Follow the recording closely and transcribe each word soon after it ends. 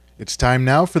It's time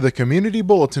now for the Community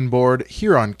Bulletin Board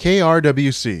here on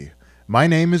KRWC. My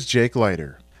name is Jake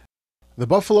Leiter. The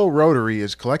Buffalo Rotary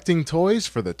is collecting toys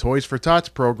for the Toys for Tots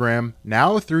program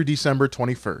now through December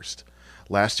 21st.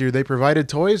 Last year they provided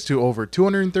toys to over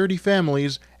 230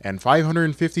 families and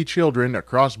 550 children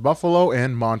across Buffalo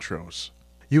and Montrose.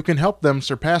 You can help them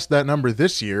surpass that number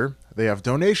this year. They have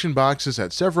donation boxes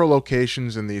at several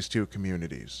locations in these two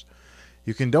communities.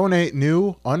 You can donate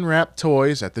new, unwrapped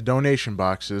toys at the donation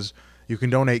boxes. You can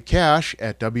donate cash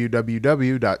at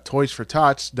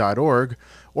www.toysfortots.org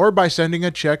or by sending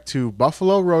a check to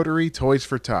Buffalo Rotary Toys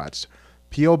for Tots,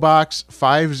 P.O. Box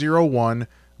 501,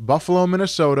 Buffalo,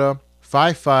 Minnesota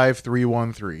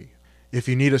 55313. If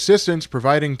you need assistance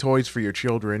providing toys for your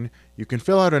children, you can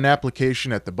fill out an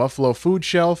application at the Buffalo Food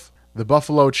Shelf, the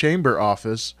Buffalo Chamber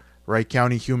Office, Wright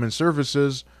County Human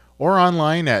Services, or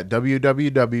online at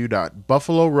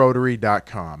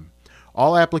www.buffalorotary.com.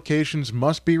 All applications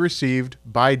must be received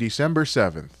by December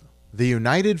 7th. The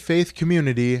United Faith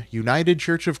Community United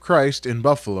Church of Christ in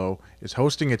Buffalo is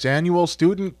hosting its annual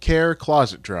Student Care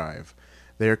Closet Drive.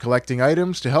 They are collecting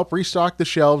items to help restock the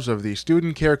shelves of the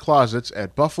student care closets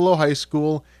at Buffalo High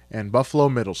School and Buffalo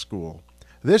Middle School.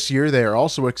 This year they are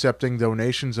also accepting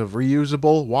donations of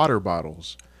reusable water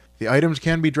bottles. The items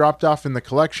can be dropped off in the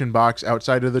collection box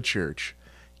outside of the church.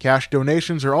 Cash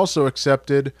donations are also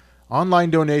accepted. Online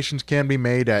donations can be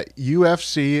made at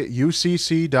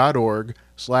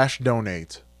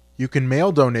ufcucc.org/donate. You can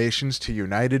mail donations to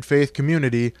United Faith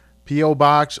Community, P.O.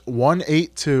 Box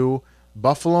 182,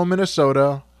 Buffalo,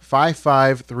 Minnesota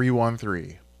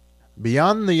 55313.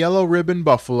 Beyond the Yellow Ribbon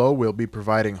Buffalo will be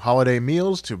providing holiday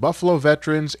meals to Buffalo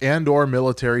veterans and/or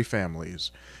military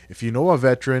families. If you know a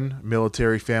veteran,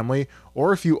 military family,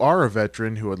 or if you are a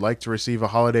veteran who would like to receive a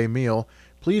holiday meal,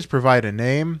 please provide a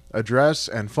name, address,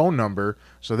 and phone number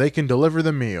so they can deliver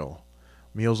the meal.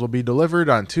 Meals will be delivered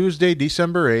on Tuesday,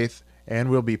 December 8th, and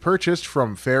will be purchased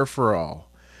from Fare for All.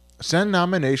 Send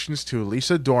nominations to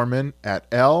Lisa Dorman at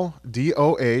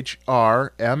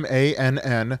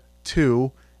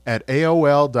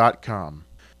LDOHRMANN2@AOL.com.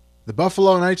 The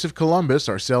Buffalo Knights of Columbus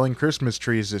are selling Christmas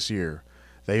trees this year.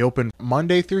 They open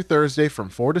Monday through Thursday from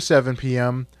 4 to 7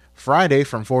 p.m., Friday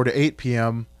from 4 to 8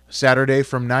 p.m., Saturday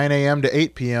from 9 a.m. to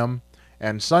 8 p.m.,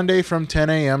 and Sunday from 10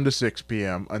 a.m. to 6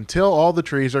 p.m. until all the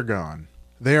trees are gone.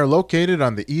 They are located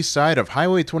on the east side of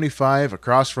Highway 25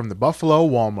 across from the Buffalo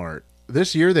Walmart.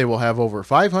 This year they will have over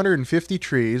 550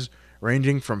 trees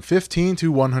ranging from $15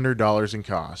 to $100 in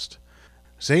cost.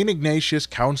 St. Ignatius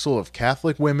Council of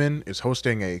Catholic Women is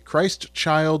hosting a Christ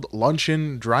Child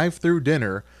Luncheon Drive-Thru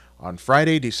Dinner on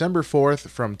Friday, December 4th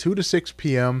from 2 to 6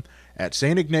 p.m. at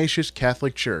St. Ignatius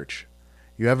Catholic Church.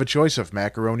 You have a choice of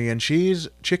macaroni and cheese,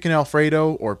 chicken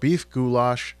Alfredo, or beef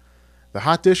goulash. The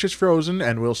hot dish is frozen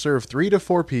and will serve 3 to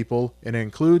 4 people and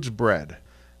includes bread.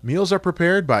 Meals are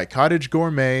prepared by Cottage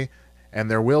Gourmet,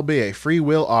 and there will be a free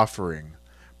will offering.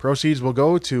 Proceeds will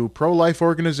go to pro-life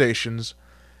organizations.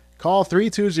 Call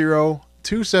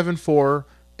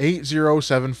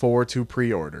 320-274-8074 to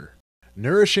pre-order.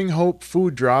 Nourishing Hope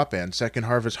Food Drop and Second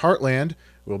Harvest Heartland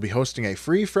will be hosting a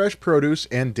free fresh produce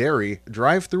and dairy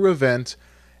drive-thru event,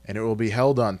 and it will be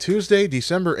held on Tuesday,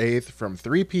 December 8th from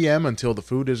 3 p.m. until the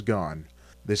food is gone.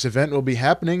 This event will be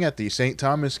happening at the St.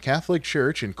 Thomas Catholic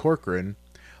Church in Corcoran,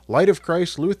 Light of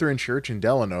Christ Lutheran Church in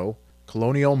Delano,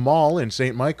 Colonial Mall in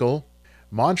St. Michael,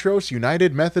 Montrose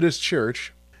United Methodist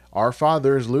Church, Our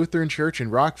Father's Lutheran Church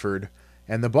in Rockford,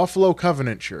 and the Buffalo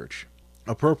Covenant Church.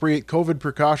 Appropriate COVID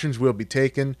precautions will be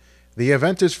taken. The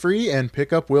event is free and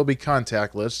pickup will be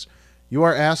contactless. You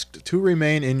are asked to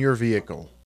remain in your vehicle.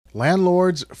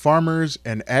 Landlords, farmers,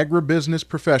 and agribusiness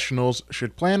professionals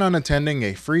should plan on attending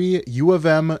a free U of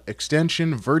M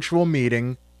Extension virtual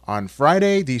meeting on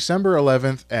Friday, December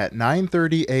 11th at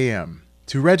 9:30 a.m.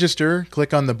 To register,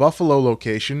 click on the Buffalo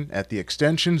location at the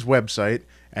Extension's website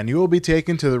and you will be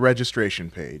taken to the registration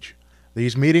page.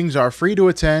 These meetings are free to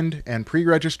attend and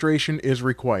pre-registration is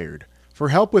required. For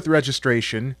help with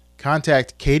registration,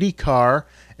 contact Katie Carr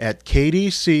at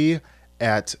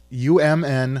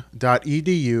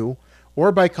kdc@umn.edu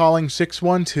or by calling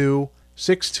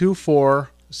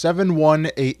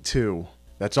 612-624-7182.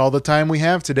 That's all the time we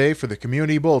have today for the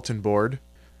Community Bulletin Board.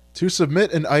 To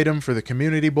submit an item for the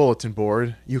Community Bulletin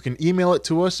Board, you can email it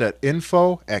to us at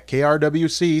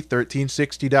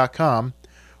info@krwc1360.com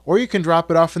or you can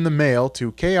drop it off in the mail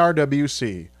to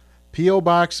KRWC, P.O.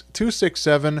 Box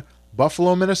 267,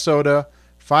 Buffalo, Minnesota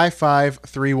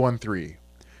 55313.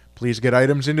 Please get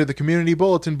items into the Community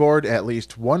Bulletin Board at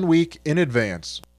least 1 week in advance.